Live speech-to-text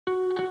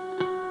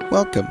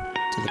Welcome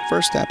to the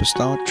First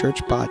Apostolic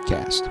Church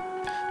Podcast.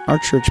 Our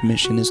church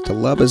mission is to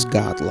love as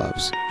God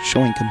loves,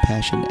 showing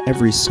compassion to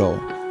every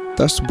soul,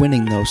 thus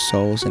winning those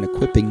souls and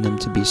equipping them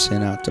to be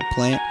sent out to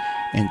plant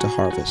and to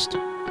harvest.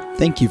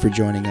 Thank you for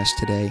joining us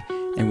today,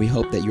 and we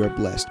hope that you are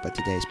blessed by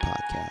today's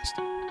podcast.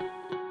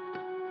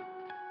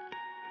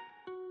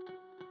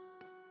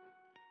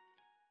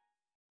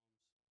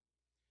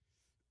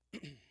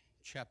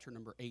 Chapter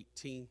number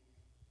 18.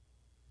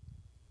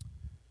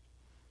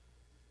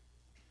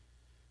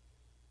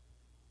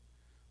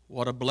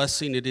 What a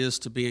blessing it is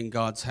to be in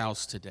God's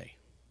house today.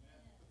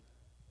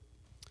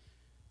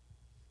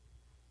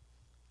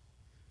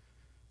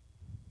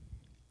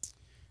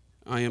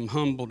 I am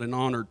humbled and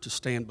honored to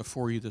stand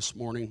before you this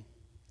morning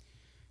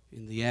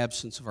in the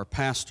absence of our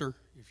pastor.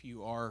 If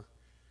you are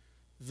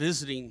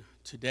visiting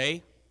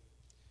today,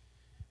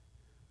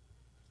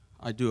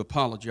 I do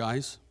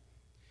apologize.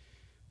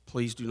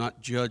 Please do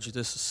not judge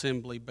this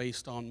assembly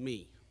based on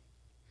me.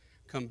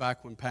 Come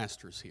back when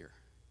pastor's here.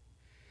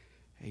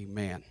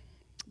 Amen.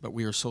 But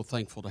we are so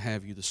thankful to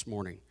have you this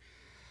morning.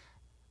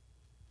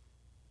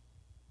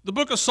 The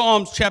book of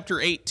Psalms, chapter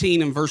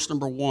 18 and verse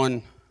number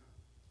 1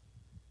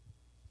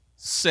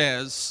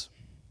 says,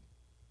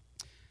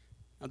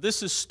 now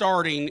this is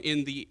starting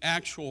in the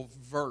actual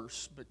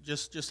verse, but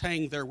just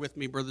hang there with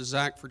me, Brother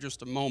Zach, for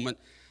just a moment.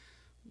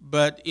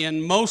 But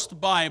in most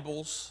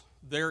Bibles,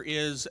 there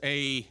is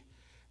a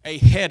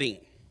heading,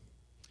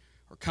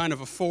 or kind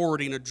of a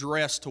forwarding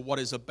address to what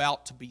is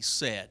about to be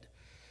said.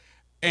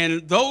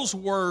 And those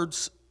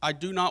words I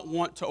do not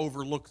want to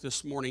overlook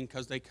this morning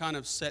because they kind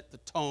of set the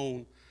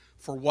tone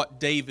for what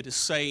David is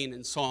saying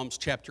in Psalms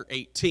chapter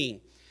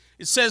 18.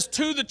 It says,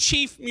 "To the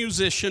chief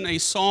musician, a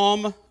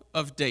psalm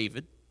of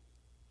David,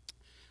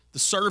 the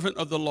servant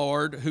of the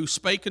Lord, who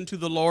spake unto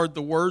the Lord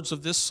the words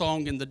of this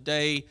song in the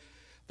day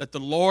that the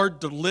Lord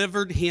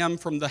delivered him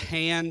from the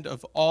hand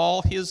of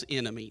all his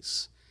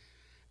enemies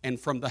and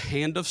from the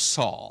hand of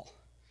Saul.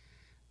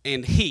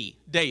 And he,"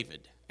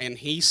 David, "and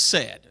he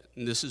said,"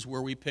 and this is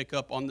where we pick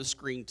up on the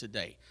screen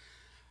today,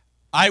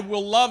 "I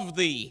will love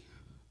thee,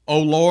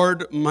 O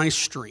Lord, my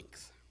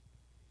strength."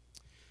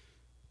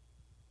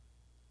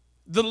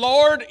 The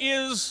Lord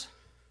is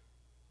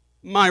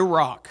my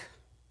rock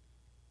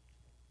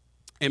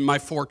and my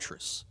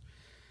fortress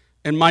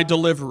and my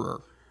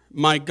deliverer,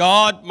 my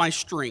God, my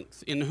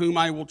strength, in whom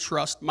I will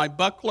trust, my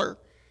buckler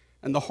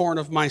and the horn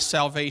of my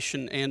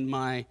salvation and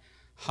my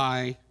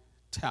high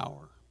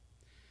tower.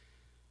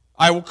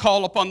 I will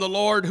call upon the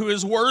Lord, who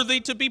is worthy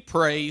to be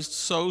praised,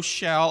 so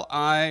shall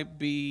I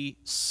be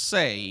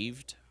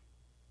saved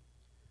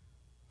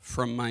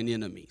from mine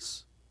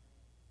enemies.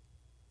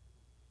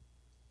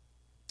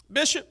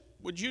 Bishop,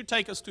 would you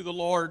take us to the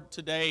Lord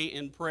today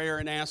in prayer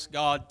and ask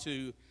God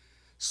to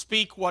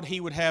speak what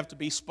He would have to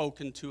be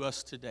spoken to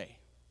us today?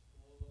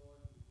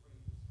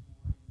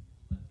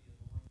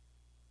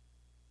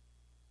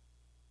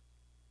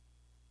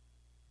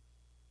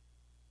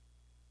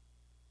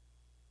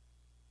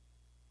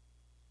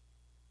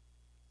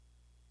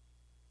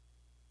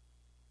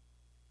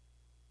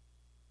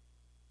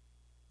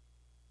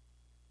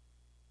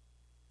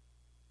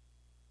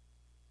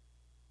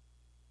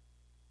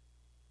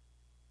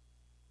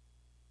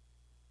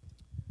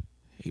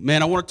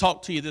 Amen. I want to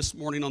talk to you this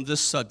morning on this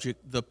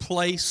subject, the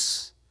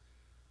place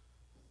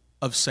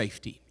of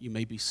safety. You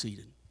may be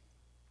seated.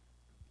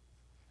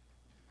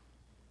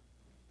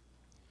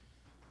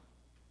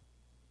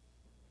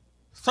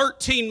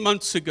 "13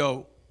 months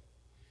ago,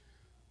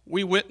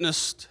 we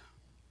witnessed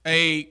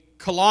a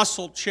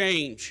colossal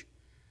change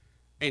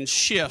and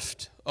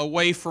shift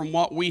away from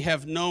what we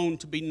have known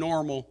to be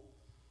normal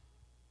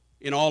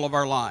in all of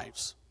our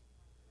lives.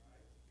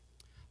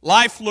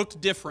 Life looked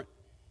different.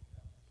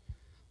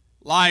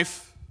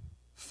 Life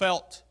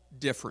felt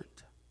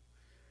different.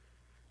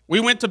 We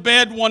went to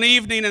bed one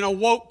evening and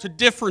awoke to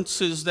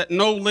differences that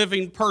no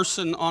living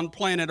person on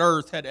planet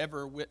Earth had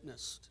ever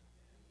witnessed.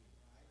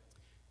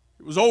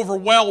 It was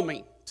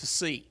overwhelming to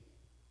see.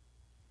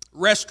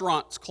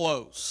 Restaurants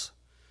close,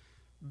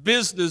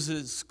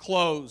 businesses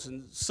close,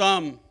 and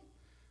some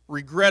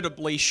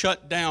regrettably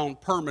shut down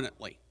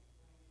permanently.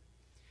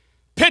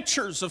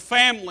 Pictures of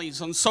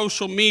families on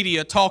social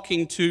media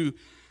talking to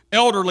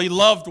elderly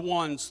loved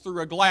ones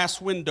through a glass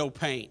window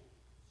pane.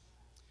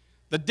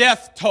 The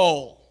death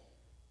toll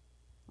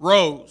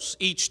rose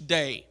each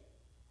day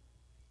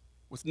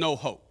with no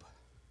hope.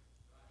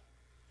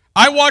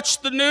 I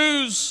watched the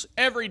news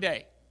every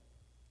day.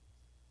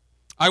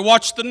 I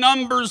watched the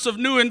numbers of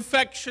new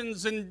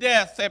infections and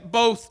death at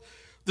both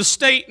the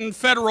state and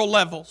federal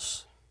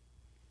levels.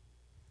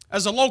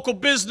 As a local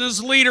business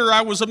leader,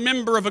 I was a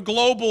member of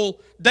a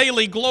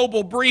daily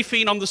global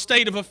briefing on the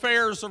state of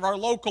affairs of our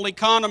local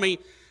economy,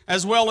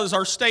 as well as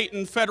our state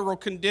and federal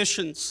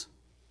conditions.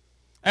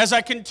 As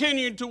I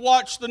continued to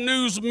watch the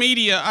news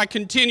media, I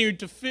continued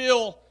to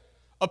feel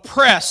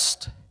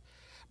oppressed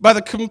by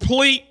the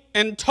complete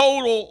and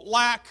total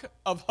lack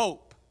of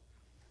hope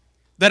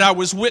that I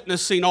was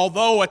witnessing,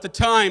 although at the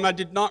time I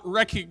did not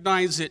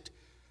recognize it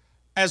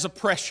as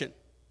oppression.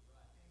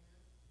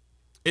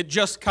 It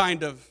just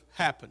kind of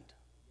happened.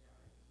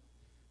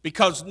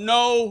 Because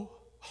no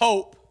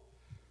hope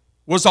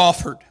was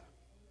offered.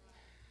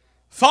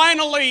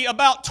 Finally,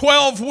 about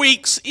 12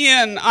 weeks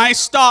in, I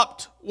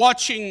stopped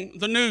watching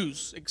the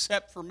news,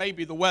 except for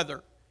maybe the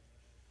weather.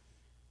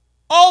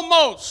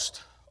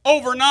 Almost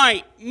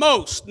overnight,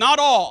 most, not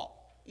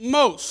all,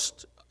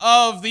 most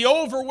of the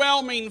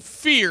overwhelming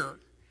fear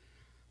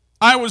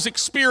I was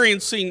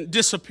experiencing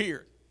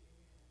disappeared.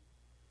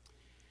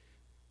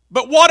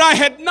 But what I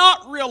had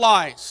not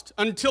realized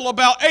until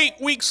about 8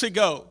 weeks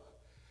ago,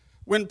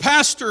 when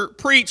Pastor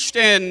preached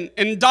an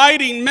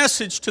indicting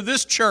message to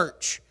this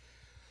church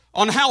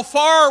on how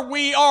far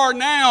we are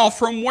now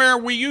from where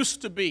we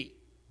used to be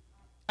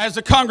as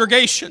a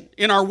congregation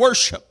in our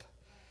worship.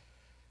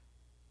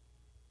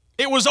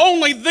 It was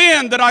only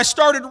then that I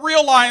started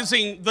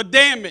realizing the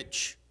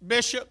damage,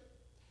 Bishop,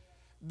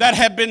 that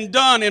had been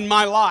done in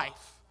my life.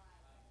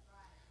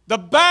 The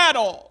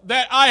battle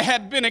that I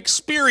had been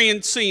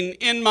experiencing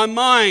in my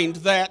mind,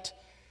 that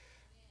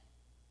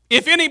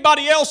if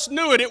anybody else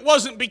knew it, it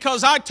wasn't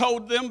because I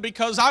told them,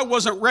 because I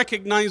wasn't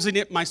recognizing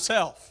it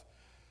myself.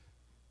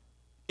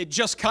 It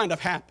just kind of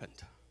happened.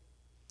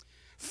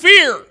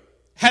 Fear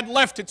had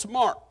left its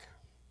mark.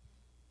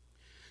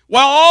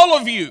 While all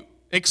of you,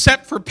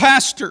 except for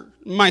Pastor,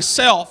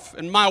 myself,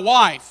 and my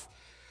wife,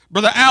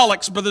 Brother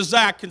Alex, Brother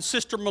Zach, and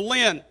Sister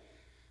Malin,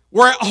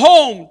 were at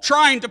home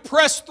trying to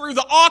press through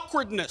the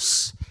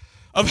awkwardness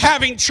of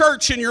having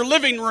church in your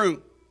living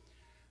room,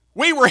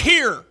 we were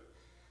here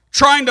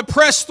trying to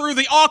press through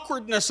the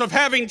awkwardness of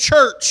having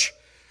church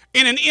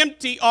in an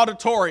empty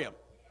auditorium.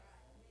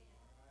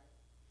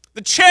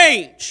 The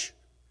change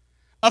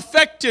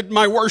affected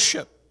my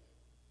worship.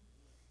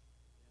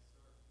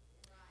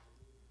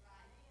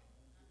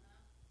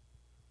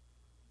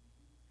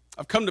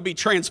 I've come to be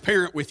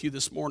transparent with you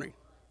this morning.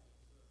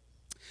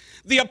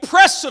 The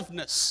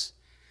oppressiveness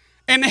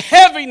and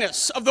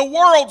heaviness of the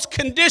world's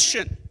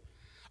condition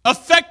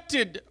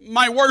affected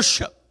my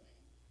worship.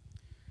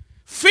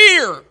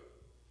 Fear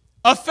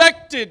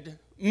affected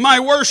my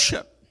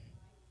worship.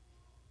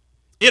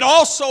 It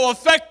also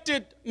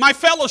affected my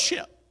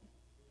fellowship.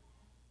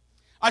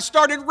 I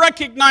started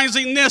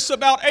recognizing this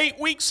about 8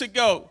 weeks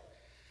ago,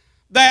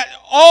 that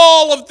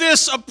all of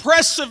this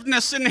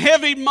oppressiveness and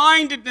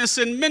heavy-mindedness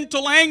and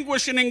mental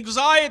anguish and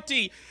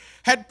anxiety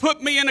had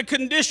put me in a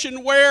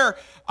condition where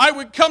I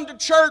would come to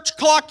church,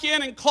 clock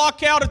in and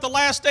clock out at the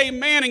last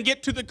amen, and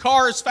get to the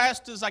car as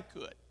fast as I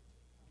could.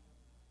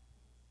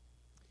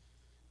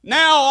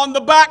 Now, on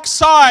the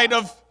backside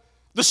of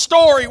the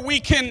story, we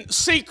can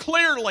see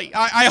clearly.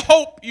 I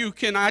hope you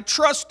can, I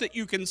trust that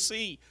you can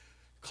see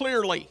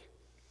clearly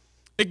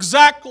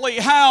exactly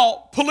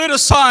how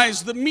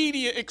politicized the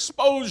media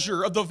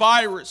exposure of the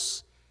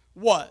virus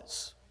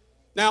was.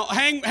 Now,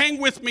 hang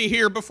with me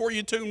here before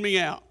you tune me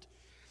out.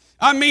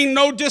 I mean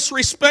no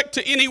disrespect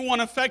to anyone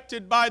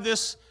affected by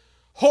this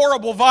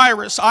horrible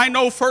virus. I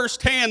know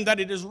firsthand that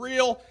it is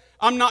real.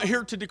 I'm not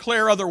here to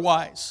declare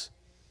otherwise.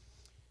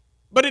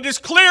 But it is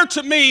clear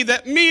to me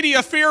that media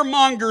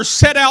fearmongers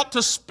set out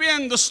to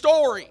spin the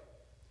story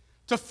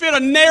to fit a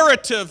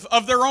narrative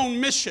of their own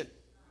mission.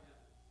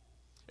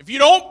 If you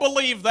don't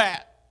believe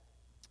that,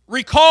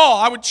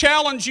 I would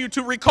challenge you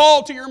to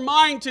recall to your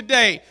mind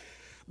today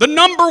the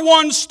number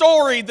one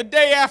story the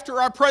day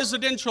after our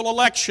presidential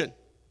election.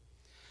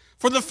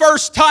 For the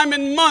first time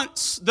in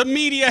months, the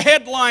media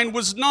headline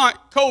was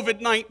not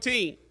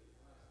COVID-19.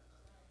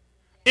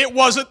 It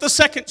wasn't the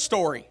second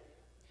story.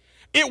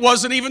 It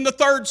wasn't even the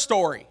third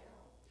story.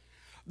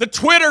 The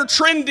Twitter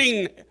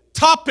trending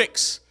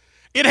topics,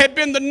 it had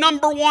been the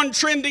number one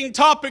trending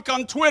topic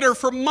on Twitter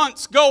for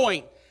months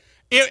going.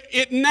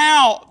 It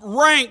now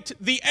ranked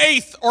the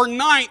 8th or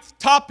 9th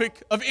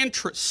topic of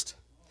interest.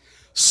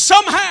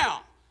 Somehow,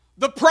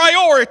 the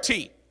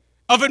priority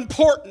of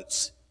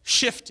importance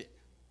shifted.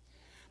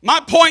 My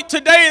point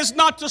today is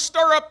not to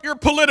stir up your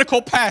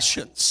political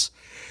passions.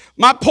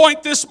 My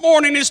point this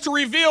morning is to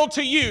reveal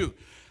to you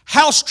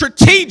how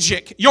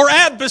strategic your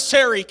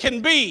adversary can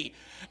be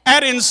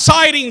at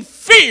inciting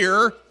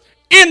fear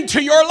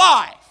into your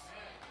life.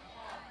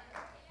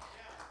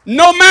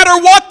 No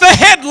matter what the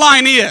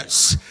headline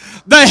is,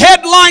 the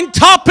headline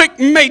topic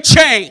may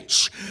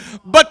change,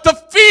 but the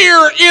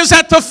fear is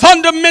at the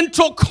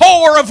fundamental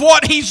core of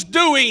what he's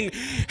doing.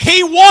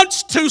 He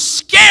wants to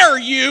scare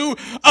you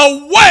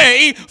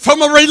away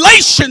from a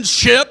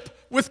relationship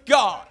with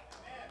God.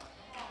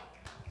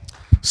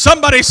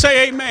 Somebody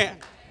say amen.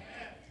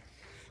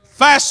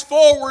 Fast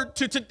forward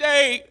to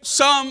today,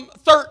 some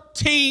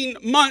 13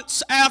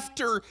 months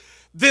after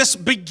this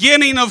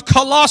beginning of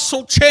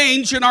colossal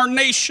change in our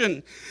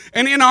nation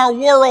and in our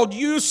world,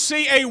 you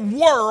see a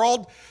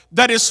world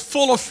that is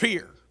full of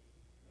fear.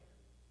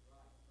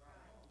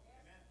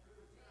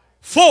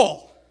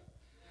 Full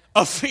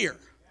of fear.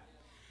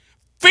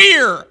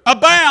 Fear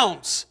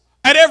abounds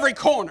at every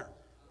corner.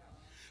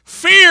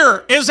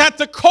 Fear is at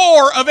the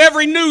core of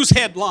every news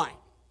headline.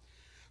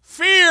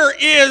 Fear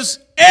is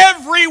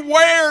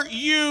everywhere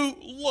you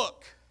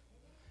look.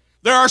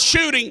 There are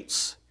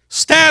shootings,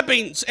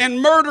 stabbings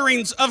and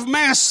murderings of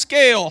mass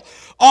scale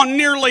on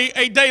nearly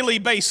a daily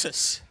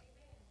basis.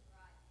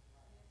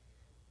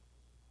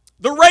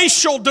 The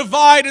racial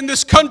divide in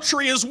this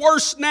country is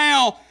worse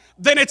now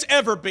than it's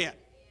ever been.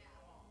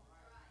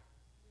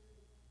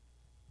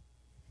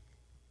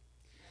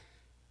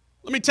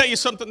 Let me tell you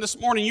something this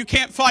morning. You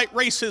can't fight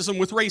racism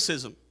with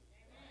racism.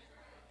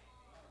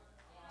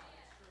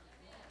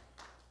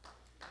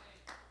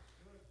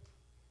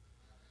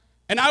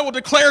 And I will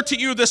declare to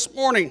you this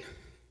morning,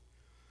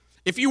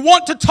 if you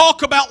want to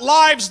talk about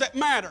lives that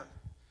matter,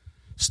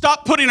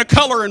 stop putting a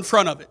color in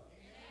front of it.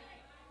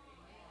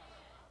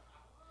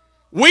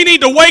 We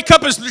need to wake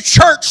up as the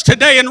church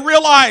today and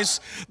realize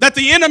that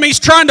the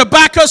enemy's trying to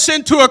back us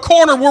into a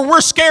corner where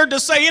we're scared to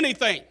say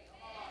anything.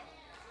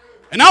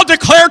 And I'll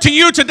declare to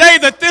you today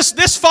that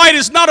this fight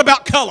is not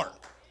about color.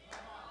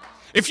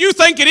 If you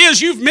think it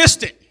is, you've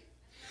missed it.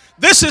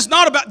 This is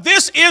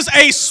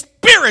a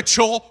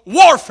spiritual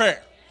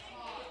warfare.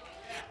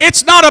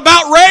 It's not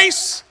about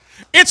race.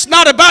 It's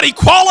not about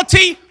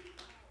equality.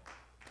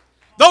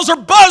 Those are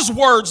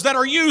buzzwords that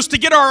are used to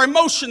get our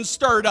emotions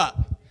stirred up.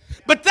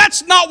 But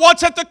that's not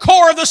what's at the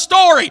core of the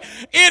story.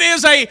 It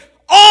is an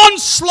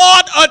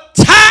onslaught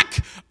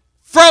attack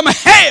from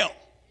hell.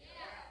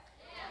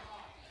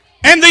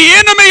 And the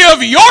enemy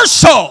of your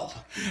soul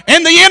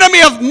and the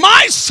enemy of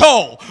my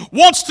soul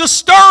wants to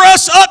stir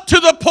us up to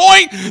the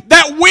point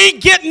that we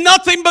get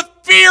nothing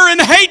but fear and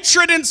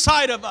hatred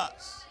inside of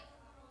us.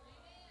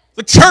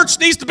 The church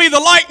needs to be the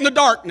light in the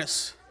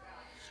darkness,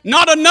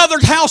 not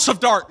another house of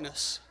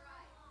darkness.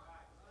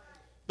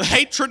 The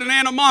hatred and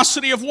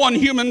animosity of one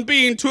human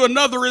being to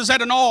another is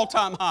at an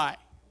all-time high.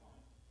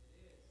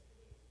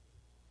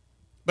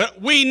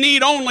 But we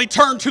need only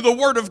turn to the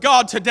Word of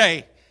God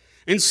today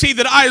and see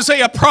that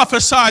Isaiah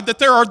prophesied that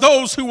there are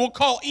those who will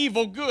call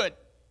evil good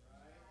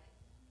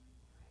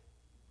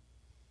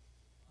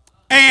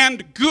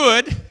and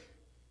good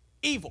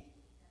evil.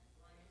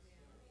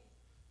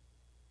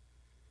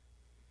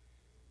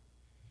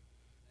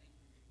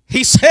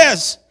 He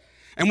says,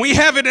 and we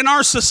have it in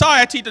our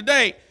society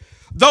today,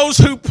 those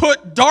who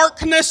put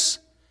darkness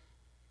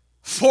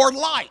for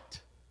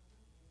light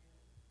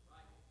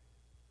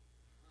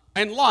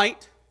and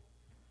light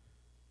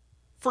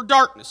for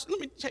darkness.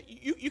 Let me tell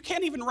you, you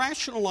can't even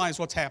rationalize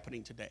what's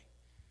happening today.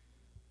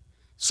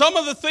 Some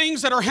of the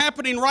things that are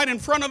happening right in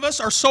front of us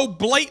are so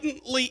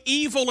blatantly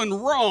evil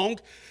and wrong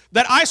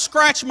that I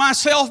scratch my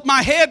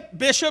head,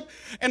 Bishop,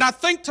 and I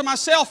think to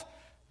myself,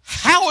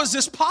 how is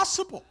this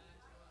possible?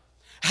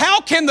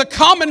 How can the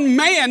common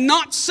man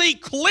not see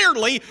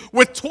clearly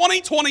with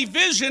 20/20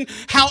 vision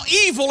how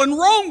evil and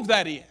wrong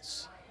that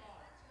is?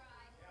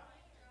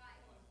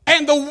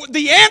 And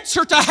the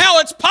answer to how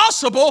it's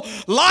possible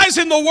lies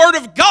in the Word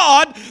of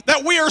God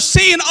that we are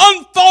seeing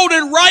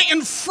unfolded right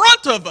in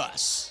front of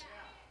us.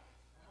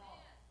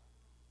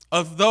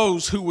 Of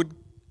those who would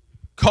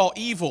call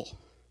evil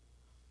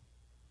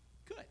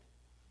good.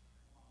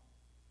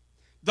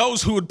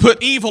 Those who would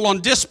put evil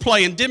on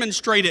display and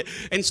demonstrate it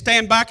and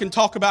stand back and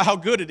talk about how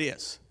good it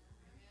is.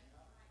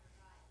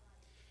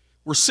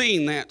 We're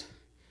seeing that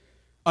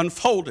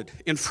unfolded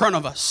in front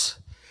of us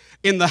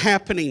in the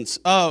happenings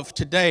of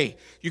today.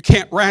 You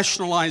can't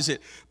rationalize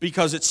it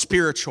because it's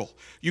spiritual.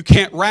 You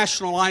can't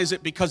rationalize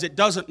it because it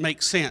doesn't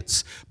make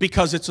sense,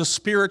 because it's a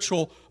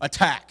spiritual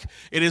attack.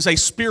 It is a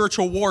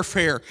spiritual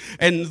warfare.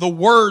 And the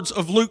words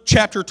of Luke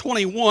chapter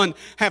 21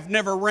 have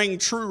never rang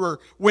truer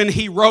when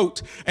he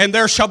wrote, "And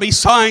there shall be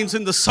signs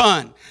in the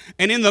sun,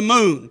 and in the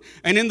moon,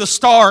 and in the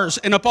stars,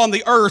 and upon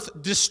the earth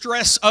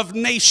distress of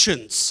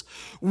nations,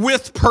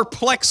 with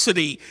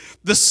perplexity,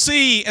 the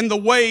sea and the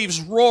waves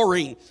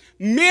roaring,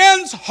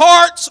 men's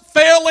hearts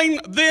failing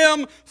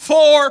them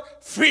for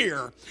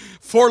fear,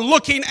 for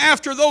looking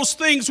after those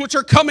things which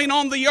are coming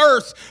on the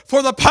earth,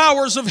 for the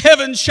powers of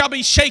heaven shall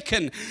be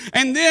shaken.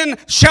 And then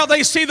shall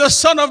they see the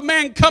Son of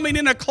Man coming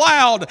in a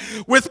cloud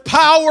with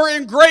power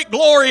and great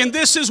glory." And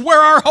this is where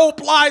our hope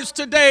lies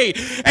today.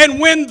 And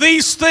when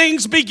these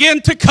things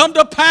begin to come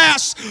to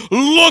pass,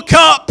 look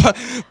up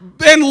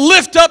and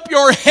lift up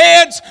your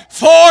heads,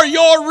 for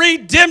your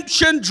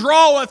redemption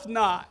draweth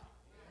nigh.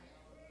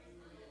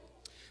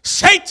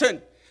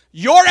 Satan,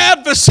 your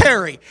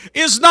adversary,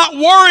 is not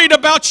worried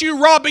about you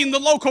robbing the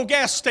local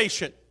gas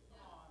station.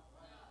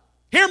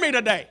 Hear me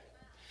today.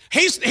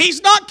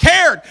 He's not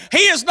cared.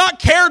 He has not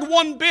cared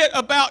one bit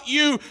about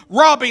you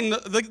robbing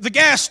the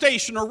gas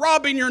station or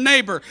robbing your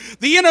neighbor.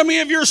 The enemy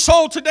of your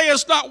soul today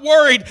is not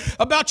worried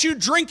about you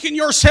drinking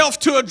yourself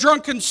to a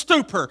drunken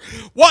stupor.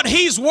 What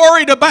he's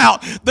worried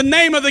about, the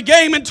name of the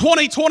game in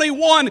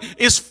 2021,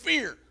 is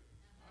fear.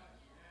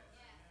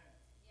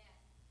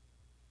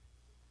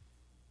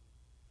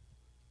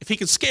 If he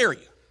can scare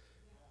you,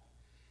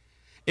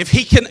 if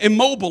he can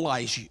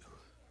immobilize you,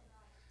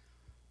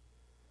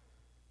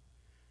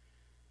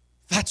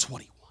 that's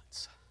what he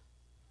wants.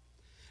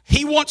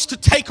 He wants to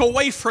take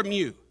away from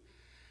you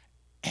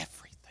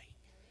everything.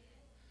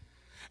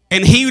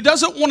 And he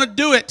doesn't want to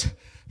do it.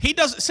 He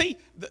doesn't, see,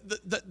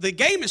 the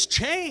game has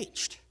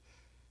changed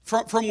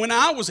from when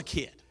I was a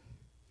kid.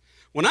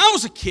 When I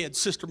was a kid,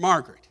 Sister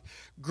Margaret,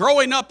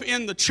 growing up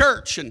in the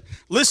church and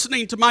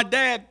listening to my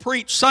dad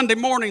preach Sunday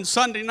morning,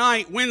 Sunday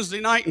night, Wednesday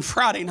night, and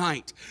Friday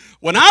night,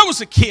 when I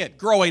was a kid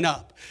growing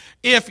up,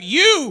 if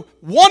you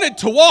wanted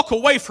to walk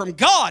away from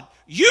God,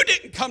 you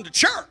didn't come to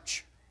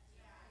church.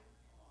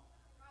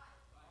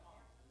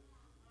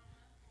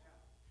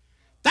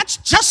 That's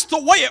just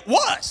the way it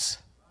was.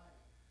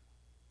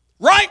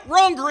 Right,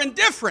 wrong, or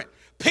indifferent.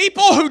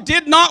 People who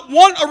did not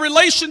want a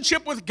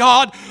relationship with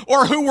God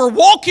or who were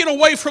walking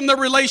away from the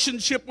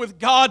relationship with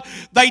God,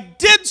 they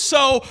did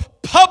so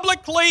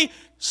publicly,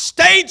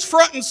 stage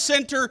front and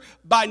center,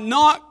 by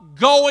not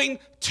going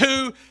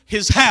to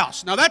His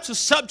house. Now that's a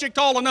subject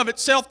all in of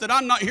itself that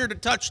I'm not here to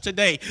touch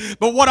today.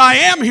 But what I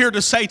am here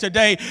to say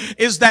today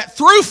is that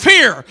through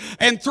fear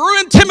and through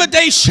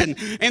intimidation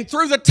and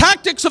through the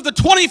tactics of the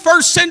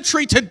 21st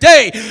century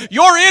today,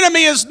 your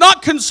enemy is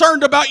not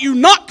concerned about you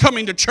not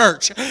coming to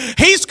church.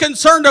 He's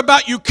concerned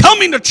about you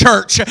coming to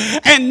church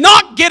and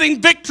not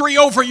getting victory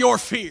over your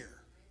fear.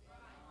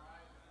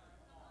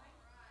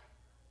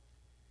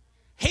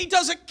 He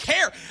doesn't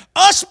care.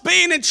 Us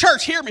being in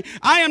church, hear me,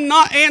 I am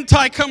not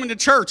anti-coming to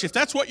church. If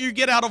that's what you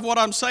get out of what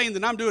I'm saying,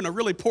 then I'm doing a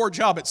really poor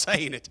job at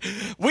saying it.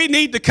 We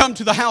need to come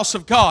to the house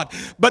of God.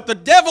 But the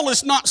devil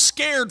is not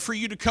scared for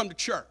you to come to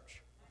church.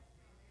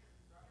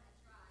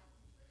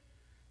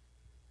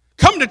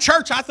 Coming to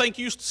church, I think,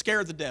 used to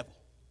scare the devil.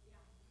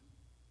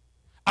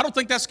 I don't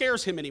think that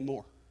scares him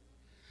anymore.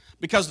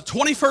 Because the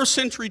 21st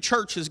century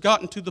church has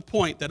gotten to the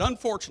point that,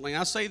 unfortunately,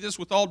 I say this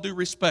with all due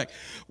respect,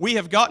 we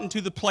have gotten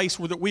to the place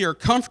where that we are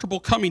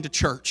comfortable coming to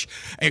church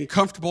and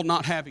comfortable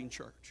not having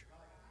church.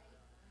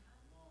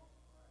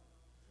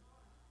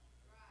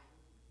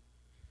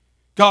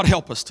 God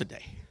help us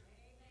today.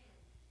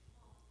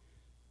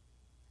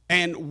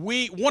 And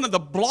one of the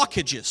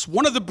blockages,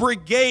 one of the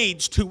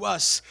brigades to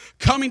us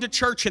coming to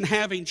church and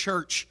having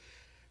church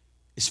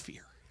is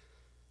fear.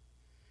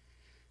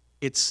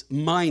 It's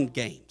mind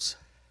games.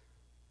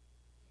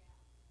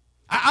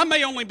 I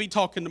may only be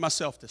talking to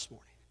myself this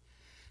morning.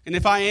 And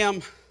if I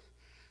am,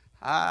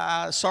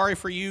 sorry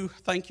for you.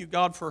 Thank you,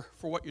 God, for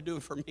what you're doing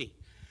for me.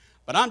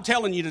 But I'm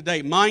telling you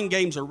today, mind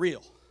games are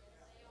real.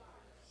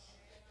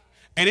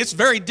 And it's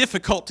very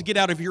difficult to get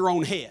out of your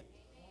own head.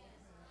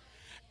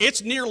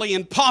 It's nearly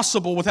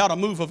impossible without a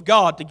move of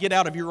God to get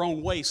out of your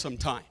own way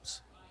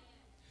sometimes.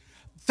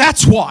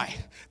 That's why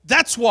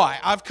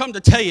I've come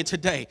to tell you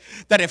today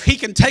that if He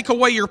can take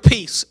away your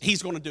peace,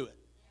 He's going to do it.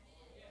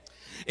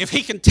 If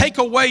He can take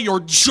away your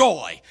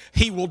joy,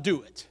 He will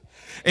do it.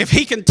 If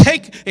he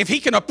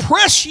can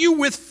oppress you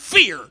with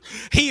fear,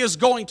 He is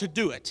going to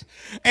do it.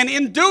 And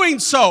in doing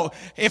so,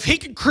 if He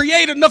can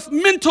create enough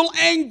mental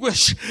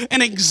anguish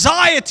and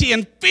anxiety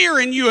and fear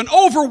in you and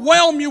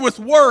overwhelm you with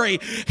worry,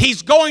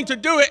 He's going to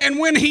do it. And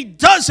when He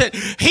does it,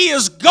 He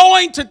is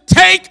going to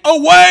take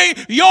away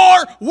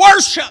your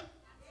worship.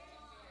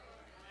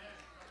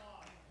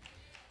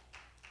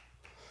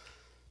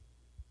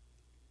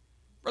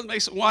 Brother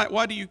Mason,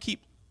 why do you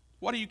keep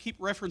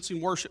referencing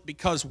worship?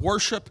 Because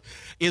worship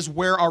is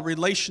where our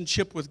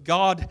relationship with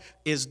God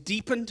is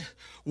deepened.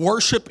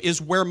 Worship is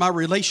where my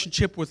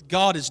relationship with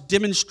God is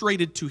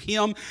demonstrated to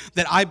Him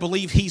that I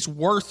believe He's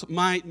worth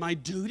my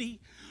duty.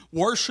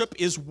 Worship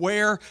is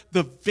where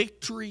the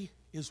victory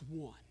is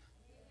won.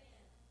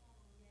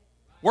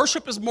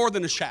 Worship is more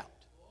than a shout.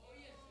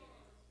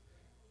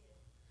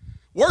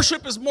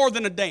 Worship is more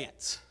than a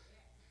dance.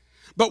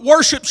 But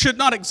worship should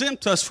not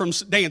exempt us from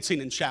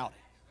dancing and shouting.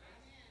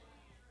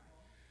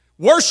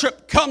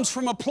 Worship comes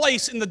from a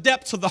place in the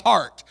depths of the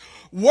heart.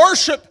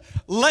 Worship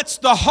lets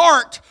the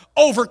heart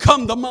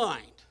overcome the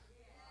mind.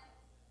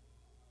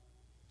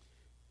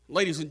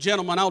 Ladies and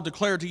gentlemen, I'll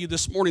declare to you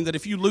this morning that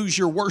if you lose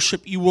your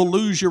worship, you will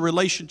lose your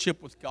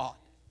relationship with God.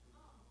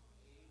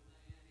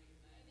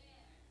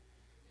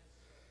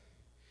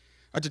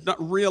 I did not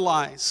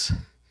realize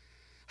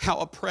how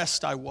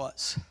oppressed I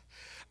was.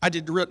 I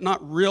did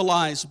not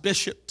realize,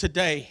 Bishop,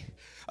 today,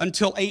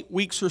 until 8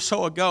 weeks or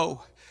so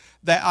ago,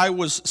 that I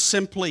was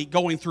simply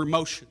going through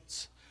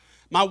motions.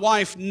 My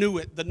wife knew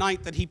it the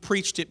night that he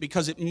preached it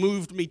because it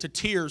moved me to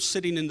tears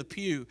sitting in the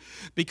pew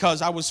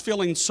because I was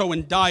feeling so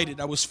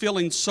indicted. I was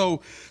feeling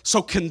so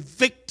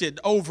convicted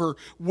over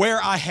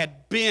where I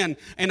had been,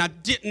 and I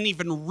didn't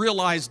even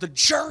realize the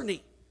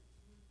journey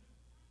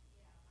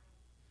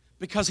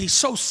because He's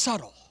so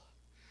subtle.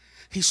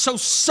 He's so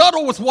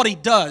subtle with what He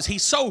does.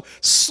 He's so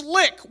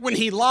slick when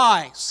He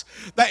lies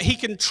that He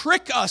can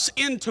trick us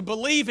into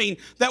believing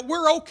that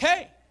we're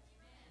okay.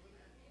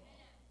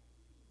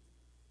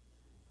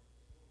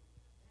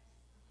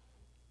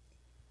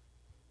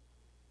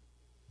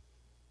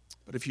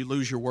 But if you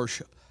lose your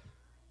worship,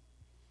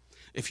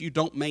 if you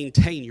don't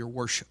maintain your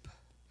worship,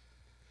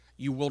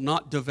 you will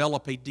not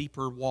develop a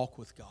deeper walk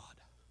with God.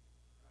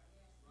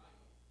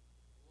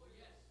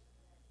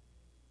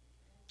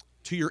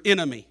 To your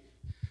enemy,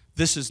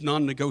 this is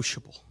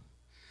non-negotiable.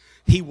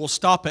 He will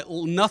stop at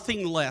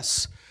nothing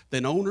less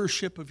than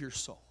ownership of your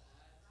soul.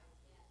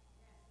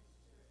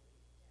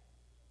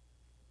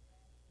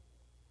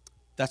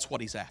 That's what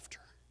he's after.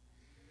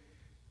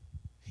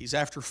 He's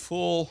after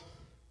full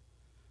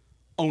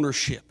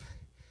ownership.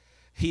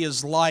 He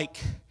is like,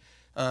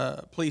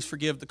 please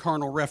forgive the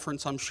carnal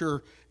reference. I'm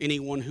sure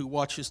anyone who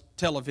watches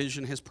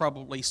television has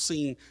probably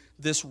seen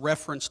this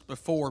referenced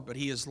before, but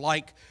he is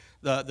like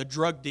the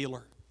drug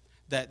dealer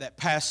that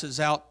passes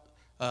out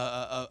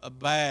a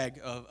bag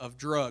of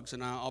drugs.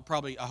 And I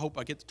hope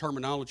I get the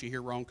terminology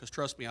here wrong, because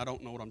trust me, I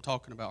don't know what I'm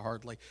talking about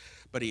hardly.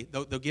 But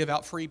they'll give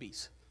out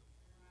freebies.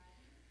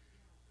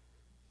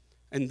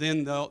 And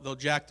then they'll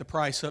jack the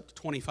price up to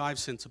 25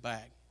 cents a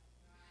bag.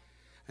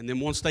 And then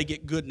once they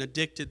get good and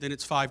addicted, then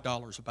it's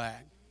 $5 a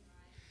bag.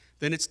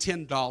 Then it's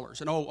 $10.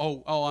 And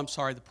I'm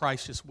sorry, the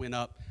price just went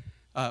up.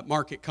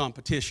 Market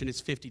competition,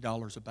 it's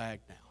 $50 a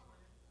bag now.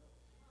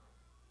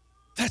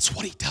 That's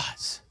what he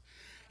does.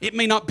 It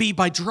may not be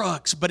by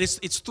drugs, but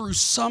it's through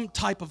some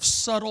type of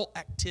subtle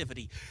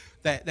activity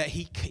that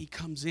he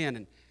comes in,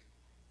 and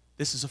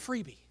this is a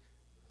freebie.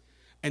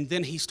 And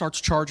then he starts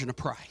charging a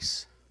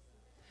price.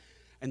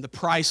 And the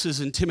price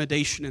is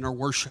intimidation in our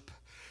worship.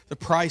 The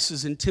price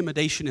is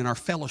intimidation in our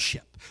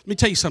fellowship. Let me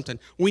tell you something.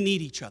 We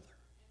need each other.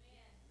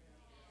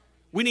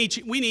 We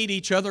need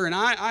each other, and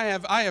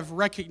I have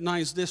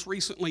recognized this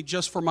recently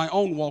just for my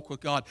own walk with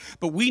God.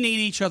 But we need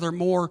each other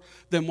more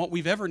than what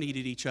we've ever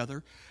needed each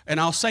other. And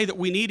I'll say that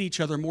we need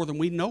each other more than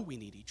we know we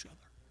need each other.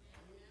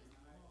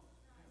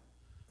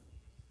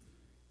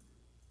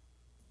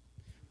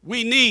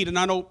 We need, and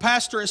I know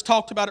Pastor has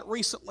talked about it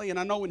recently, and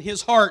I know in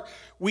his heart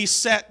we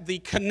set the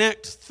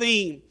Connect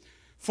theme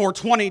for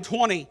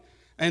 2020,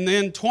 and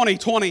then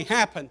 2020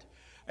 happened,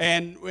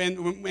 and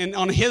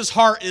on his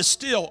heart is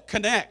still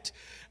Connect.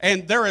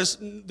 And there is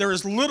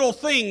little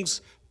things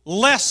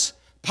less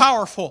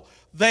powerful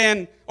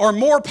than, or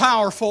more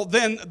powerful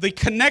than, the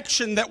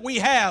connection that we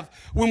have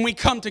when we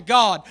come to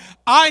God.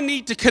 I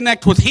need to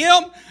connect with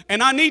Him,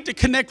 and I need to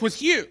connect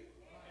with you.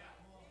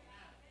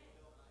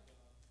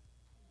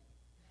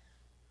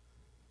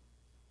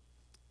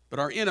 But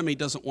our enemy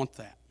doesn't want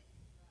that.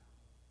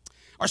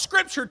 Our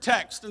scripture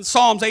text in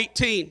Psalms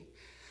 18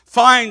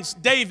 finds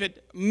David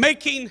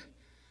making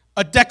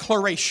a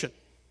declaration.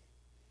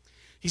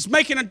 He's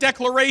making a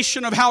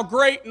declaration of how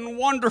great and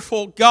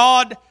wonderful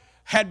God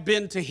had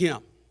been to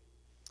him.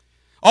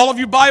 All of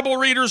you Bible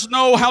readers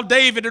know how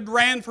David had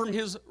ran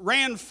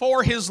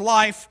for his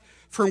life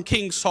from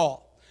King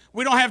Saul.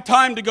 We don't have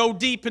time to go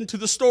deep into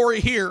the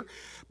story here,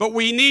 but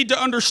we need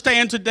to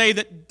understand today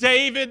that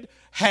David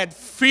had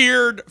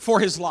feared for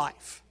his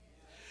life.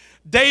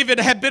 David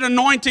had been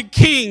anointed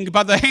king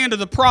by the hand of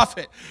the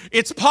prophet.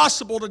 It's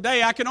possible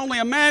today, I can only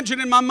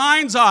imagine in my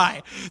mind's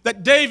eye,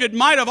 that David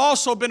might have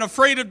also been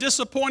afraid of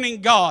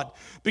disappointing God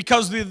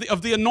because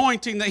of the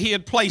anointing that he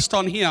had placed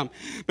on him.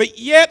 But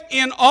yet,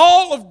 in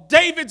all of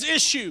David's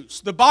issues,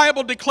 the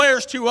Bible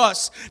declares to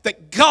us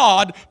that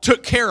God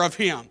took care of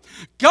him.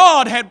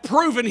 God had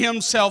proven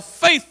himself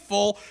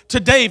faithful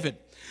to David.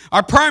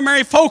 Our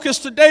primary focus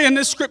today in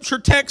this scripture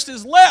text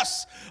is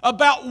less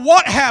about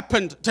what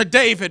happened to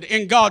David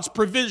in God's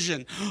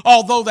provision,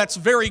 although that's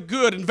very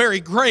good and very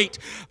great.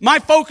 My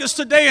focus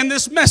today in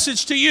this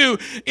message to you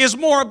is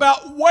more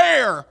about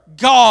where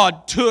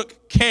God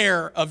took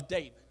care of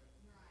David.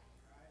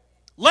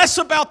 Less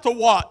about the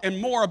what and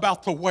more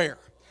about the where.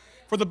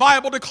 For the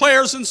Bible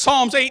declares in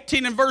Psalms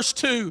 18 and verse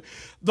 2,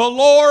 "The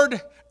Lord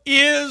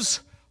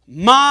is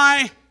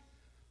my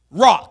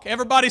rock."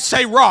 Everybody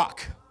say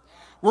rock.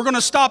 We're going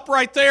to stop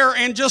right there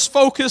and just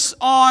focus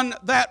on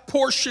that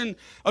portion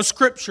of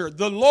Scripture.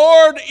 The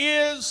Lord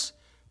is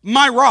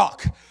my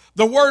rock.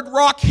 The word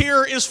rock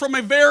here is from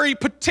a very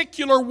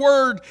particular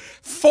word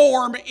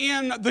form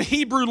in the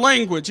Hebrew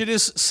language. It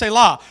is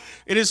Selah.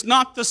 It is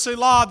not the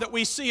Selah that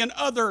we see in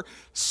other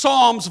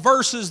Psalms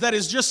verses that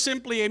is just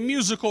simply a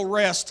musical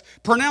rest.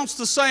 Pronounced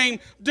the same,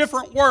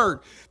 different word.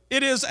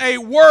 It is a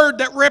word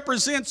that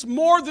represents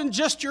more than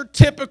just your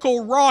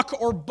typical rock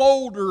or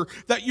boulder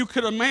that you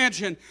could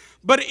imagine,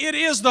 but it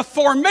is the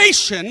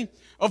formation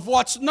of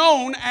what's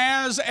known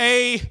as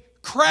a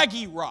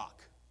craggy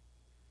rock.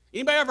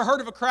 Anybody ever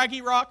heard of a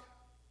craggy rock?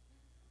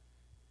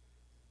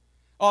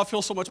 Oh, I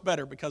feel so much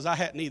better because I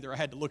hadn't either. I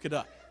had to look it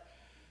up.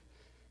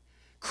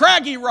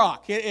 Craggy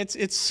rock.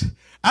 It's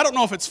I don't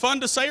know if it's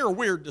fun to say or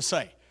weird to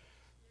say,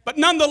 but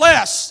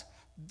nonetheless,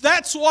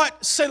 that's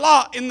what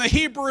Selah in the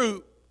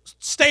Hebrew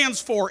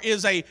stands for,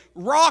 is a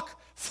rock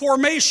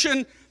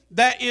formation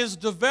that is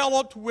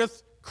developed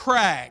with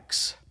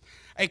crags.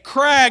 A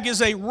crag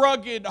is a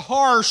rugged,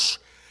 harsh,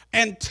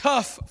 and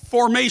tough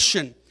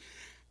formation.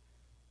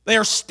 They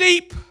are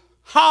steep,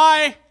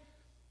 high,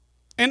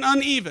 and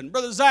uneven.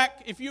 Brother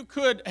Zach, if you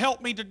could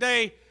help me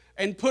today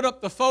and put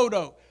up the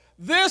photo.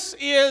 This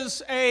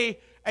is a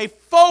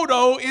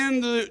photo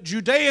in the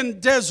Judean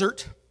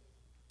desert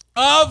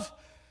of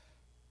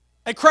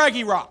a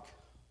craggy rock.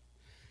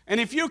 And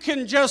if you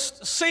can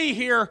just see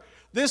here,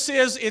 this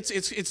is,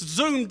 it's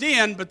zoomed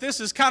in, but this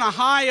is kind of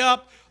high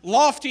up,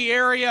 lofty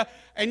area,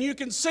 and you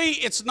can see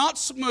it's not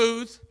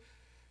smooth.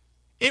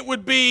 It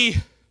would be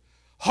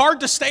hard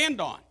to stand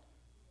on,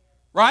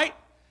 right?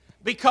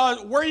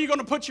 Because where are you going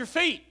to put your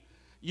feet?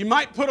 You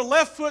might put a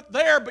left foot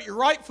there, but your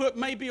right foot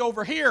may be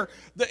over here.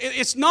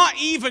 It's not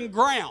even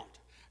ground.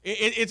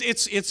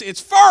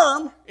 It's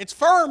firm. It's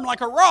firm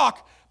like a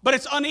rock, but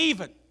it's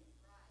uneven.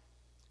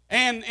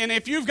 And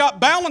if you've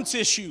got balance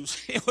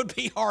issues, it would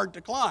be hard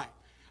to climb.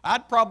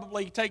 I'd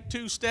probably take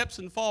 2 steps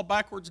and fall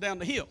backwards down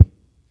the hill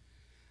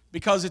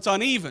because it's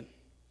uneven.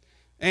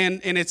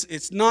 And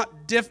it's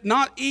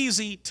not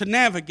easy to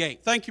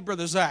navigate. Thank you,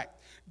 Brother Zach.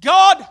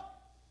 God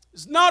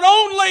is not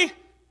only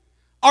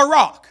a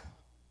rock.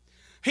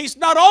 He's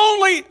not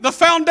only the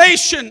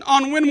foundation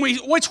on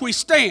which we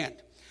stand,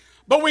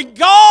 but when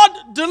God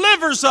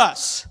delivers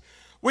us,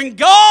 when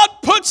God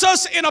puts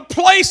us in a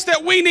place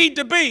that we need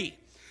to be,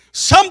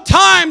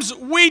 sometimes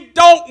we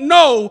don't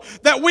know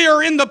that we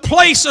are in the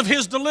place of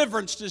His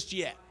deliverance just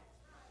yet.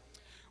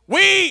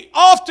 We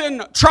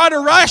often try to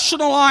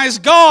rationalize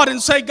God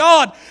and say,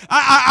 God,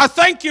 I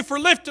thank you for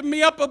lifting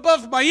me up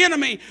above my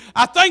enemy.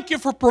 I thank you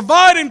for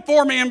providing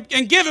for me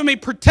and giving me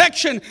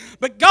protection.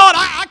 But God,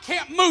 I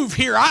can't move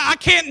here. I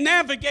can't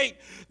navigate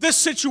this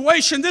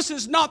situation. This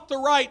is not the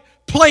right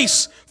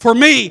place for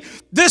me.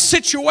 This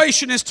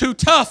situation is too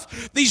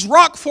tough. These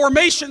rock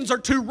formations are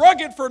too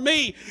rugged for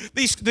me.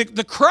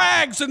 The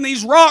crags and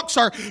these rocks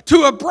are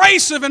too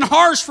abrasive and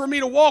harsh for me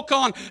to walk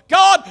on.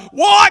 God,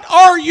 what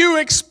are you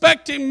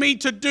expecting me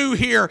to do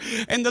here?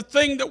 And the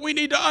thing that we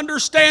need to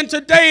understand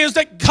today is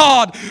that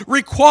God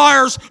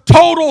requires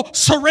total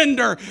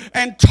surrender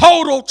and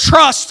total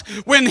trust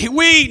when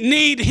we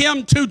need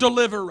Him to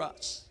deliver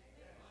us.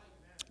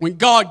 When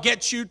God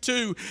gets you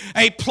to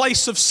a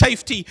place of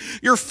safety,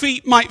 your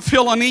feet might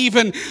feel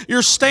uneven.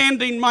 Your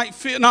standing might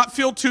not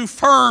feel too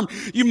firm.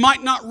 You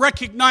might not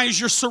recognize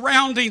your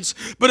surroundings.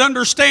 But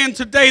understand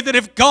today that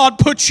if God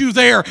puts you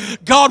there,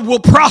 God will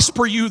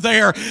prosper you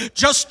there.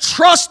 Just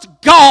trust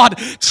God.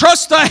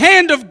 Trust the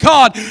hand of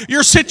God.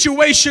 Your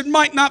situation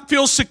might not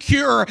feel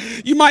secure.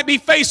 You might be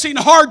facing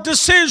hard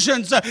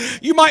decisions.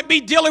 You might be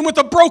dealing with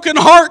a broken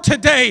heart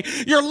today.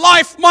 Your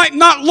life might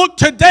not look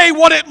today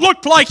what it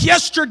looked like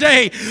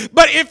yesterday.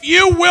 But if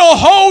you will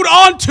hold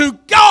on to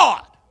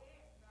God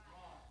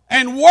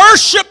and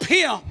worship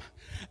Him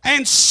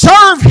and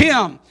serve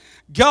Him,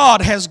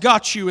 God has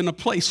got you in a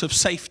place of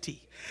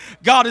safety.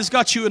 God has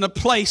got you in a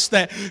place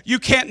that you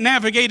can't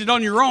navigate it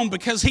on your own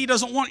because He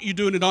doesn't want you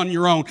doing it on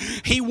your own.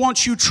 He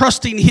wants you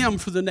trusting Him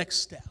for the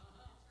next step.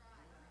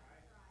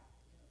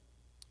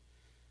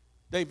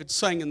 David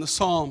sang in the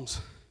Psalms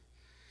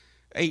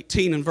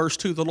 18 and verse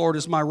 2, "The Lord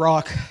is my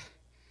rock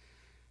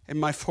and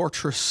my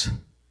fortress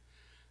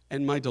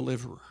and my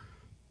deliverer,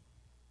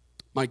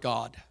 my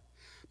God,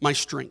 my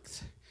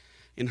strength,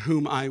 in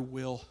whom I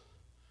will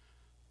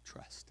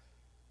trust."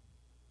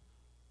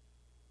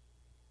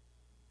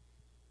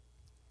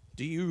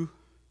 Do you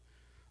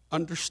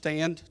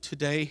understand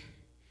today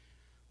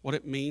what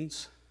it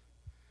means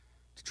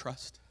to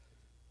trust?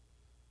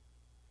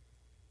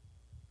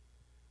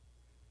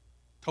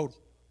 Total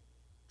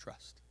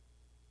trust.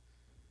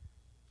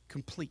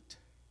 Complete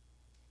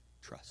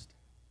trust.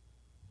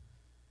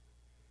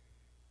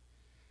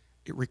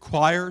 It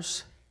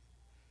requires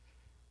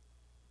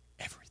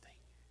everything.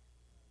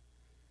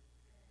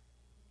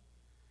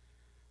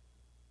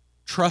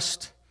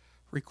 Trust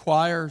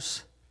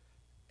requires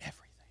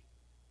everything.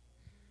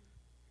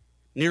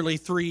 Nearly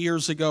 3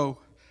 years ago,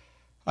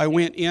 I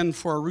went in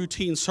for a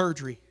routine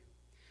surgery.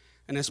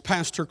 And as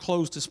Pastor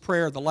closed his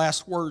prayer, the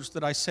last words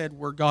that I said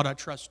were, "God, I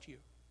trust you."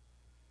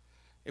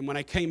 And when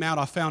I came out,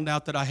 I found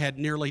out that I had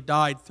nearly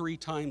died 3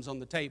 times on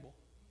the table.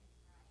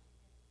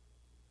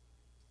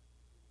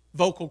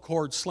 Vocal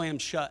cords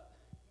slammed shut.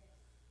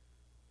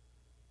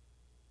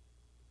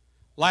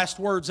 Last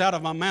words out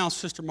of my mouth,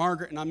 Sister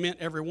Margaret, and I meant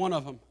every one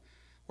of them,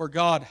 were,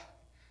 "God,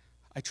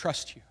 I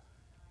trust you."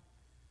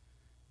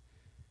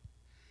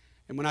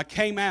 And when I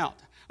came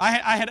out, I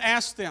had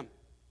asked them,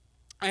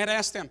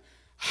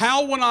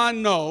 how would I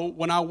know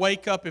when I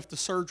wake up if the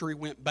surgery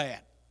went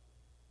bad?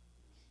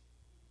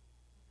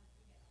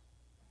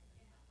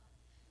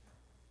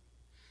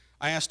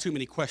 I ask too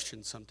many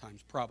questions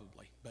sometimes,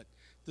 probably, but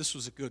this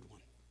was a good one.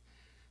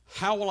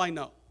 How will I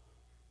know?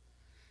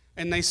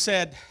 And they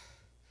said,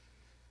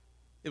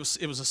 it was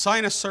a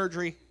sinus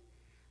surgery.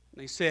 And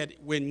they said,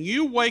 when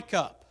you wake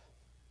up,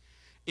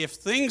 if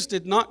things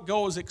did not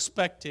go as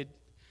expected,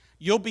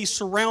 you'll be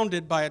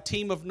surrounded by a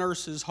team of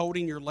nurses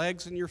holding your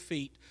legs and your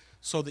feet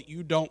so that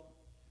you don't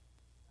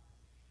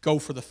go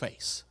for the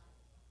face.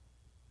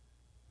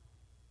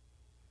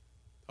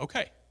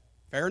 Okay,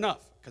 fair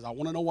enough, because I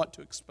want to know what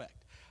to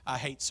expect. I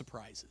hate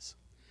surprises.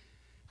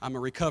 I'm a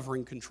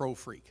recovering control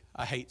freak.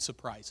 I hate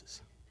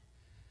surprises.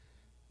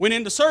 Went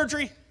into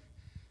surgery,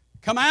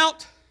 come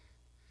out,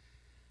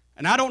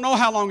 and I don't know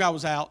how long I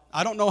was out.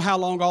 I don't know how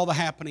long all the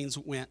happenings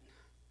went.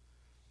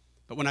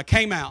 But when I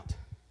came out,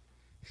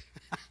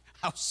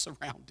 I was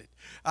surrounded.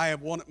 I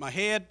have one at my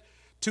head,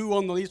 2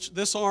 on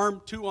this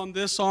arm, 2 on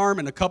this arm,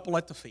 and a couple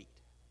at the feet.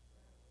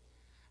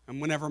 And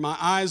whenever my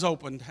eyes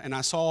opened and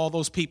I saw all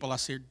those people, I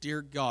said,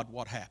 "Dear God,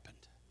 what happened?"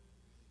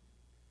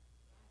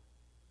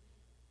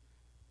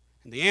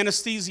 And the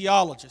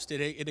anesthesiologist,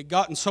 it had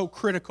gotten so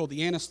critical,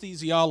 the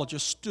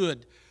anesthesiologist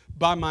stood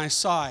by my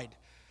side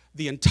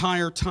the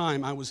entire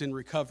time I was in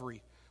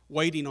recovery,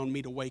 waiting on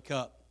me to wake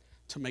up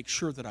to make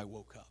sure that I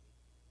woke up.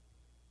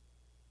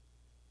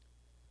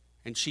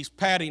 And she's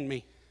patting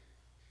me,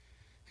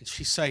 and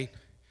she's saying,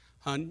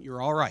 "Hon,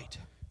 you're all right.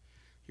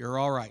 You're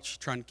all right." She's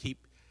trying to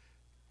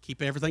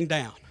keep everything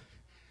down.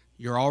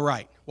 "You're all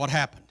right. What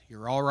happened?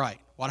 You're all right.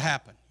 What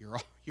happened?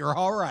 You're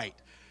all right."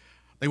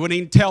 They wouldn't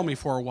even tell me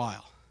for a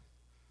while.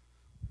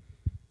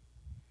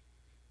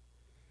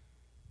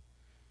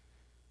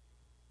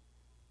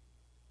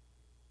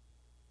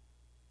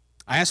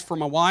 I asked for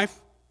my wife.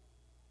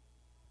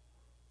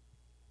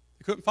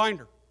 They couldn't find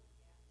her.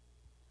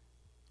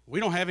 We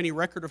don't have any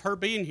record of her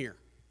being here.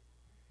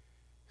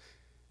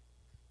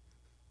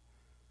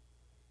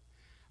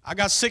 I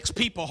got 6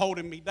 people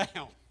holding me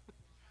down,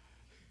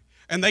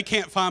 and they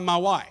can't find my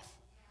wife.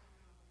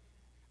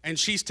 And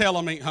she's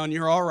telling me, "Hon,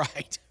 you're all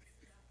right."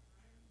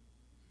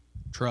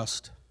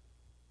 Trust.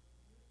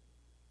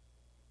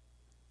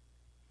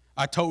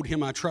 I told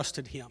him I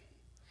trusted him.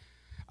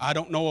 I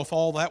don't know if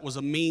all that was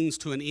a means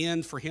to an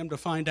end for him to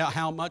find out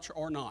how much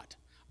or not.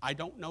 I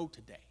don't know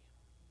today.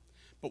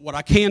 But what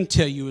I can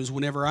tell you is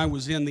whenever I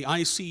was in the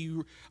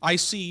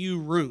ICU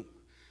room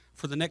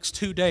for the next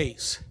 2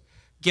 days,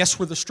 guess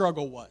where the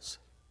struggle was?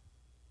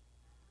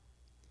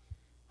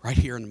 Right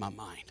here in my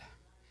mind,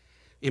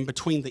 in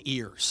between the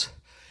ears.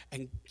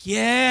 And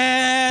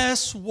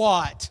guess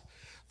what?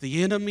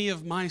 The enemy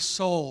of my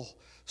soul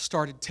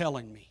started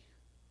telling me,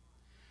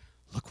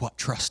 "Look what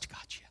trust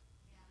got you."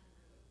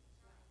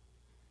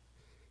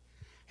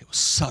 It was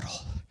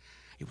subtle.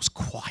 It was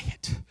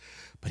quiet.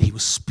 But he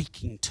was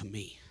speaking to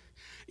me.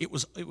 It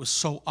was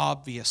so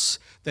obvious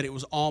that it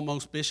was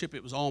almost, Bishop,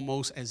 it was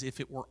almost as if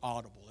it were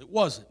audible. It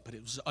wasn't, but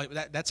it was.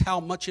 That's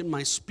how much in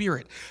my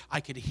spirit I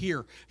could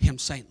hear him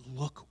saying,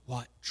 "Look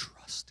what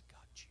trust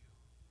got you."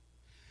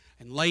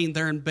 And laying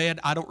there in bed,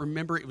 I don't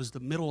remember, it was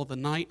the middle of the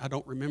night. I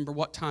don't remember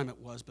what time it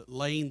was, but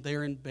laying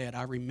there in bed,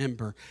 I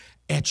remember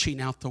etching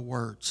out the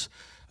words,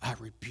 "I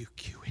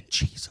rebuke you in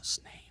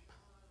Jesus' name."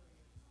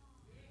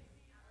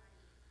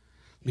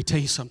 Let me tell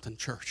you something,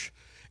 church.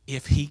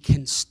 If he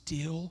can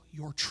steal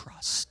your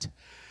trust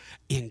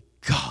in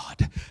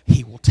God,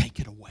 he will take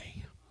it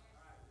away.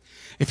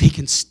 If he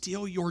can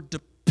steal your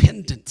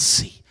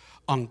dependency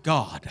on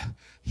God,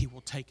 he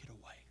will take it away.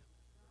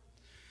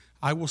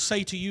 I will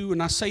say to you,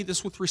 and I say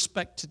this with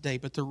respect today,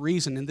 but the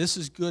reason, and this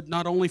is good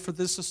not only for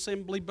this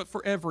assembly, but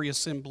for every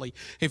assembly.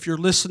 If you're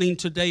listening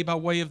today by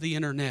way of the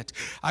internet,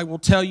 I will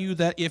tell you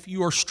that if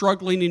you are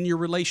struggling in your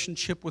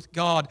relationship with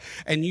God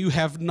and you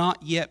have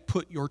not yet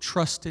put your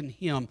trust in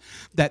him,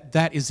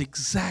 that is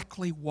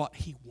exactly what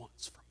he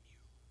wants from you.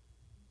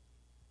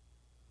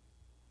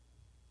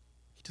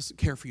 He doesn't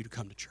care for you to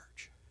come to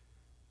church.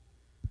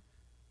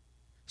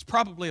 He's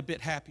probably a bit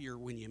happier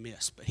when you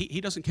miss, but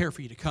he doesn't care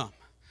for you to come.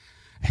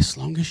 As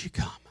long as you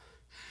come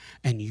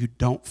and you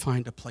don't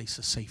find a place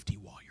of safety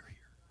while you're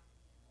here.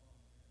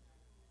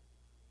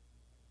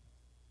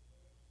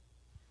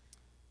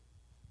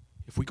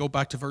 If we go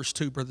back to verse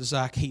 2, Brother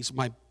Zach, he's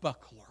my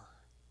buckler.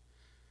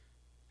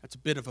 That's a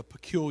bit of a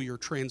peculiar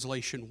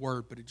translation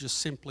word, but it just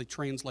simply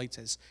translates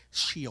as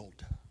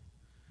shield.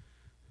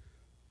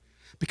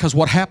 Because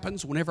what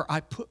happens whenever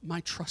I put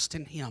my trust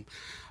in him,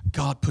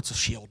 God puts a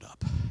shield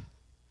up.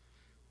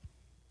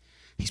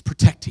 He's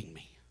protecting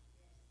me.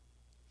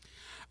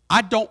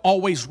 I don't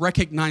always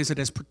recognize it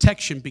as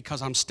protection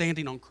because I'm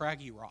standing on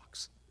craggy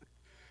rocks.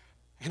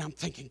 And I'm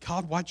thinking,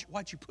 "God,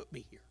 why'd you put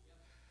me here?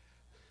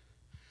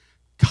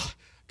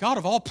 God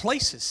of all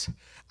places,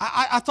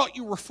 I thought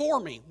you were for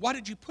me. Why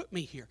did you put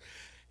me here?"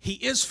 He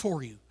is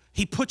for you.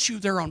 He put you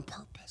there on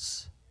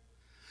purpose.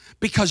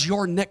 Because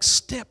your next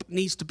step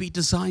needs to be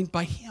designed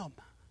by him.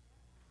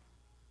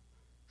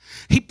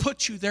 He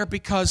put you there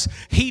because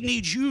he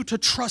needs you to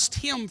trust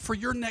him for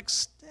your next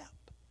step.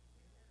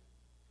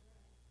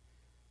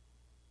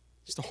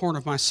 He's the horn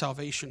of my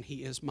salvation.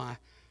 He is my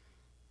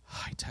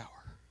high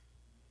tower.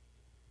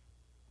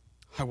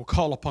 I will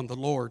call upon the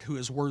Lord who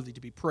is worthy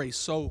to be praised.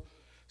 So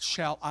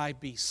shall I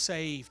be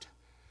saved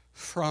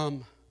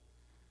from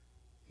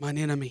mine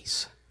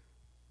enemies.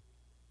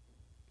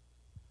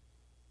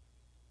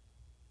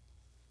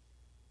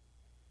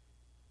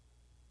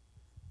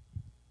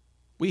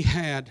 We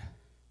had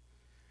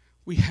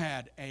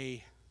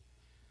a,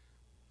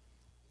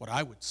 what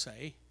I would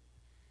say,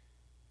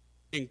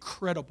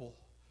 incredible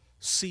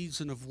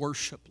season of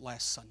worship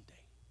last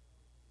Sunday.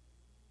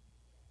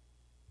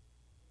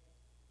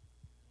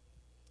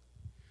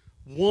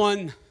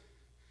 One,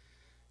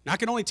 now I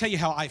can only tell you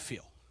how I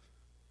feel.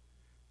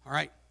 All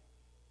right?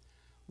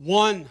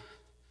 One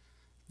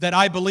that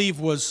I believe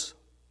was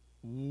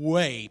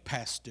way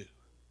past due.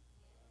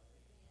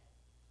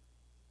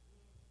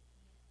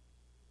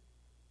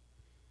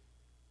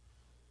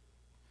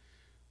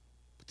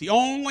 But the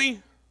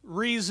only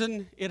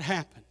reason it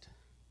happened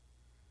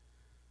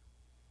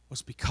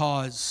was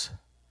because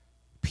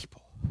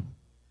people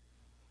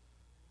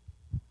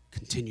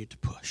continued to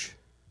push,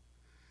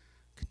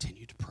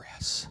 continued to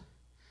press,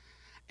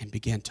 and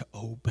begin to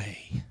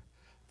obey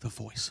the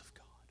voice of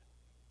God.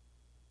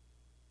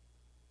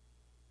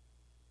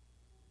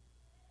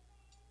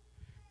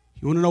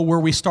 You want to know where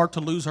we start to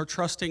lose our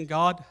trust in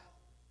God?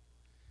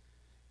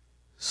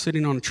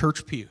 Sitting on a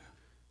church pew,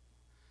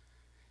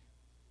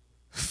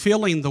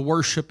 feeling the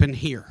worship in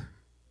here,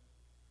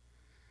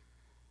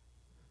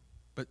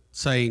 but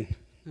saying,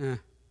 it's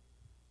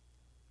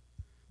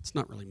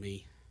not really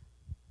me.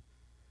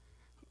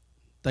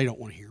 They don't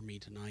want to hear me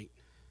tonight.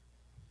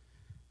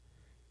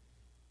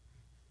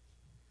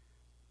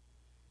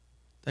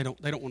 They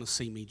don't want to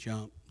see me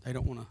jump. They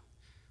don't want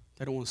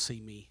to see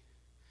me.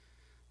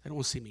 They don't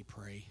want to see me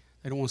pray.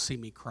 They don't want to see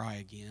me cry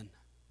again.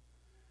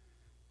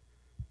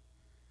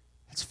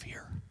 That's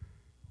fear.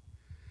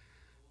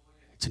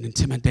 It's an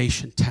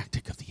intimidation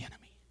tactic of the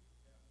enemy.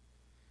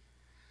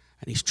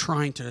 And he's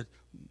trying to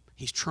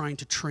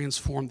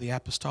transform the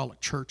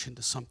apostolic church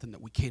into something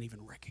that we can't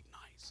even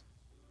recognize.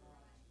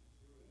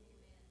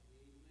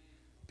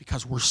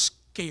 Because we're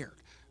scared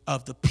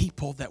of the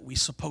people that we're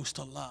supposed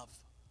to love.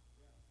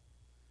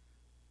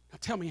 Now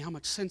tell me how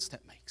much sense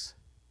that makes.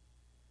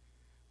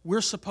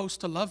 We're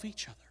supposed to love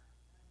each other,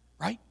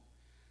 right?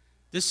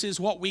 This is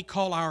what we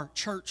call our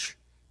church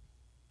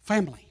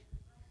family,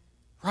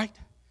 right?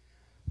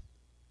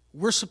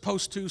 We're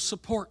supposed to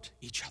support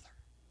each other,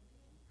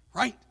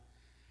 right?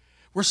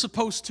 We're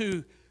supposed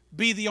to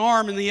be the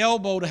arm and the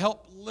elbow to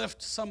help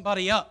lift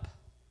somebody up,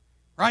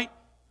 right?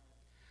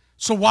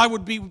 So why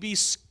would we be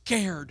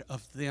scared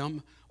of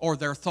them or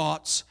their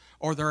thoughts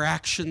or their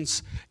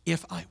actions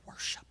if I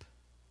worship?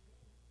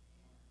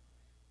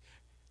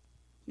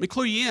 Let me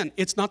clue you in.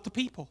 It's not the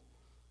people.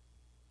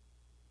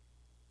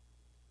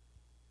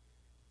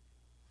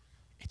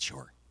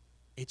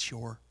 It's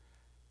your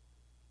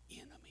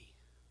enemy.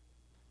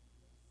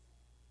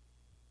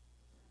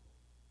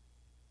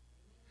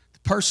 The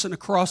person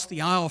across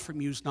the aisle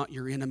from you is not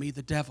your enemy.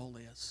 The devil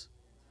is.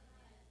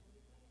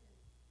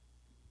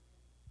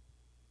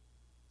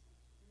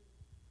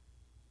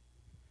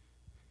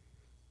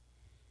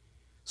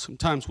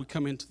 Sometimes we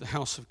come into the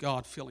house of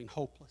God feeling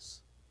hopeless.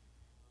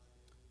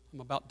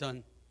 I'm about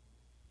done.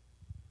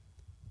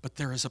 But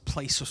there is a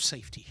place of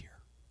safety here.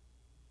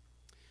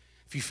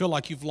 If you feel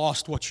like you've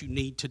lost what you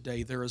need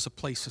today, there is a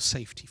place of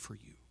safety for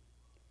you.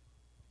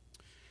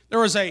 There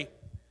was a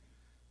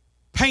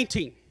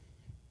painting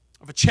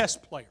of a chess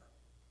player.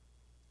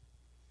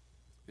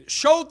 It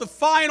showed the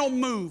final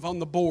move on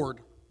the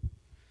board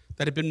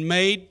that had been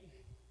made.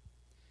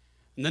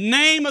 And the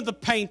name of the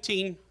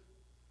painting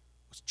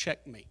was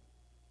Checkmate.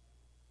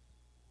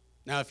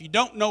 Now, if you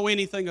don't know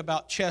anything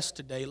about chess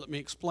today, let me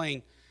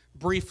explain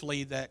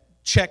briefly that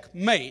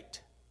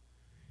checkmate,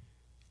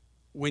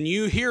 when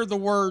you hear the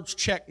words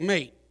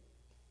checkmate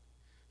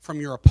from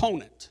your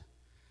opponent,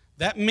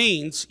 that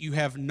means you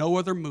have no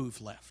other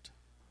move left.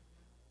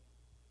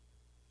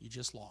 You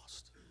just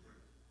lost.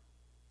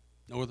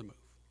 No other move.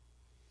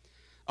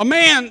 A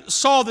man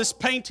saw this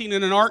painting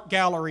in an art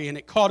gallery and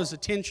it caught his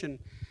attention.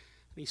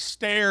 He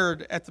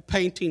stared at the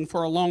painting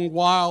for a long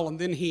while, and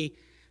then he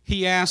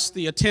asked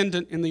the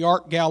attendant in the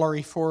art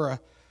gallery for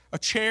a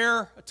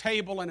chair, a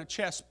table, and a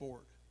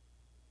chessboard.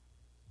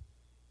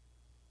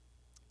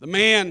 The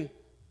man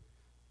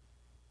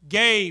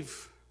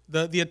gave,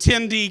 the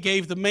attendee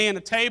gave the man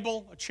a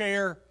table, a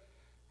chair,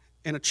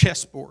 and a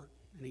chessboard.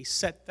 And he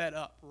set that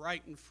up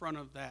right in front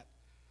of that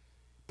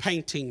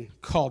painting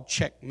called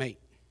Checkmate.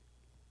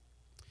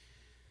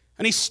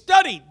 And he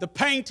studied the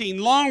painting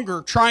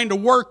longer, trying to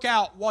work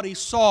out what he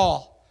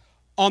saw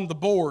on the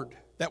board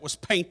that was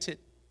painted.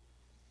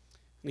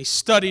 And he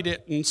studied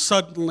it, and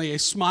suddenly a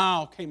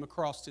smile came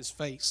across his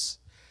face.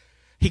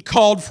 He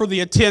called for the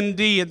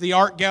attendee at the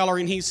art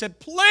gallery, and he said,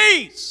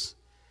 "Please,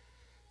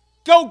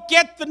 go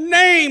get the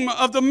name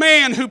of the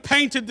man who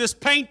painted this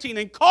painting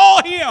and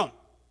call him.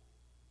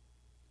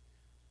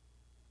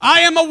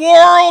 I am a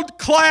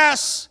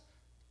world-class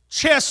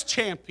chess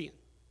champion.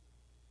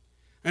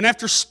 And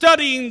after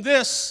studying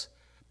this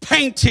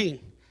painting,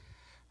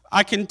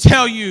 I can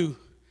tell you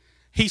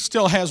he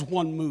still has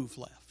one move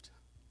left."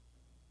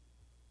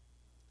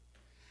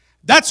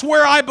 That's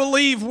where I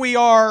believe we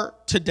are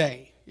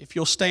today, if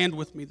you'll stand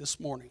with me this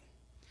morning.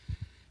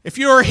 If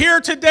you are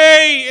here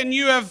today and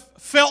you have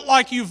felt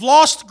like you've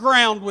lost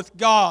ground with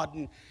God,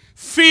 and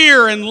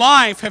fear and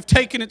life have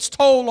taken its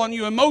toll on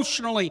you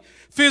emotionally,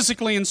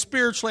 physically, and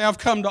spiritually, I've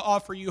come to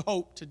offer you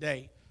hope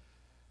today.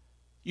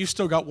 You've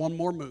still got one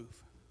more move.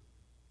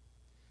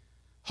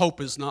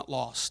 Hope is not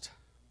lost.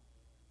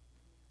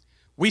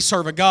 We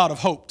serve a God of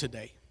hope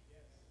today.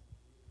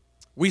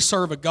 We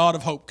serve a God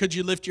of hope. Could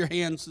you lift your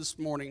hands this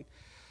morning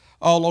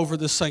all over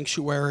the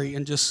sanctuary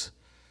and just,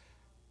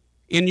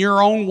 in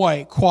your own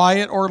way,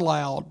 quiet or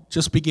loud,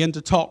 just begin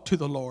to talk to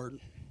the Lord.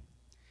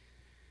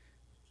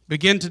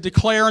 Begin to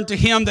declare unto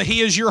Him that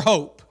He is your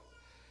hope.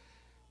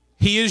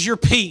 He is your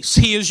peace.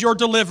 He is your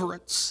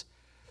deliverance.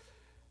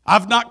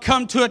 I've not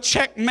come to a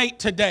checkmate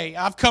today.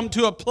 I've come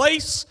to a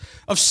place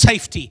of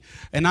safety,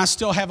 and I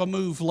still have a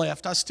move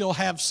left. I still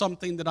have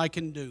something that I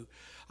can do.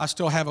 I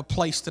still have a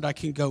place that I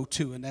can go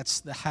to, and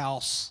that's the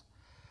house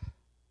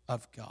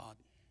of God.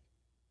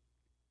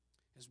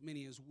 As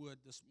many as would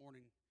this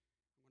morning,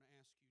 I want to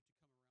ask you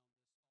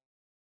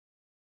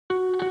to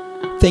come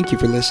around. Thank you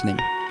for listening.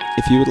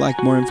 If you would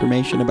like more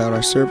information about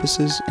our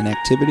services and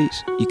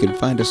activities, you can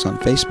find us on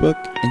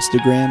Facebook,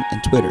 Instagram,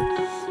 and Twitter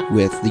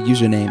with the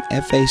username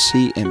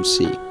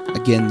FACMC.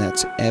 Again,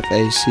 that's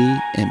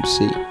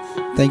FACMC.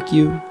 Thank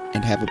you,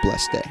 and have a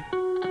blessed day.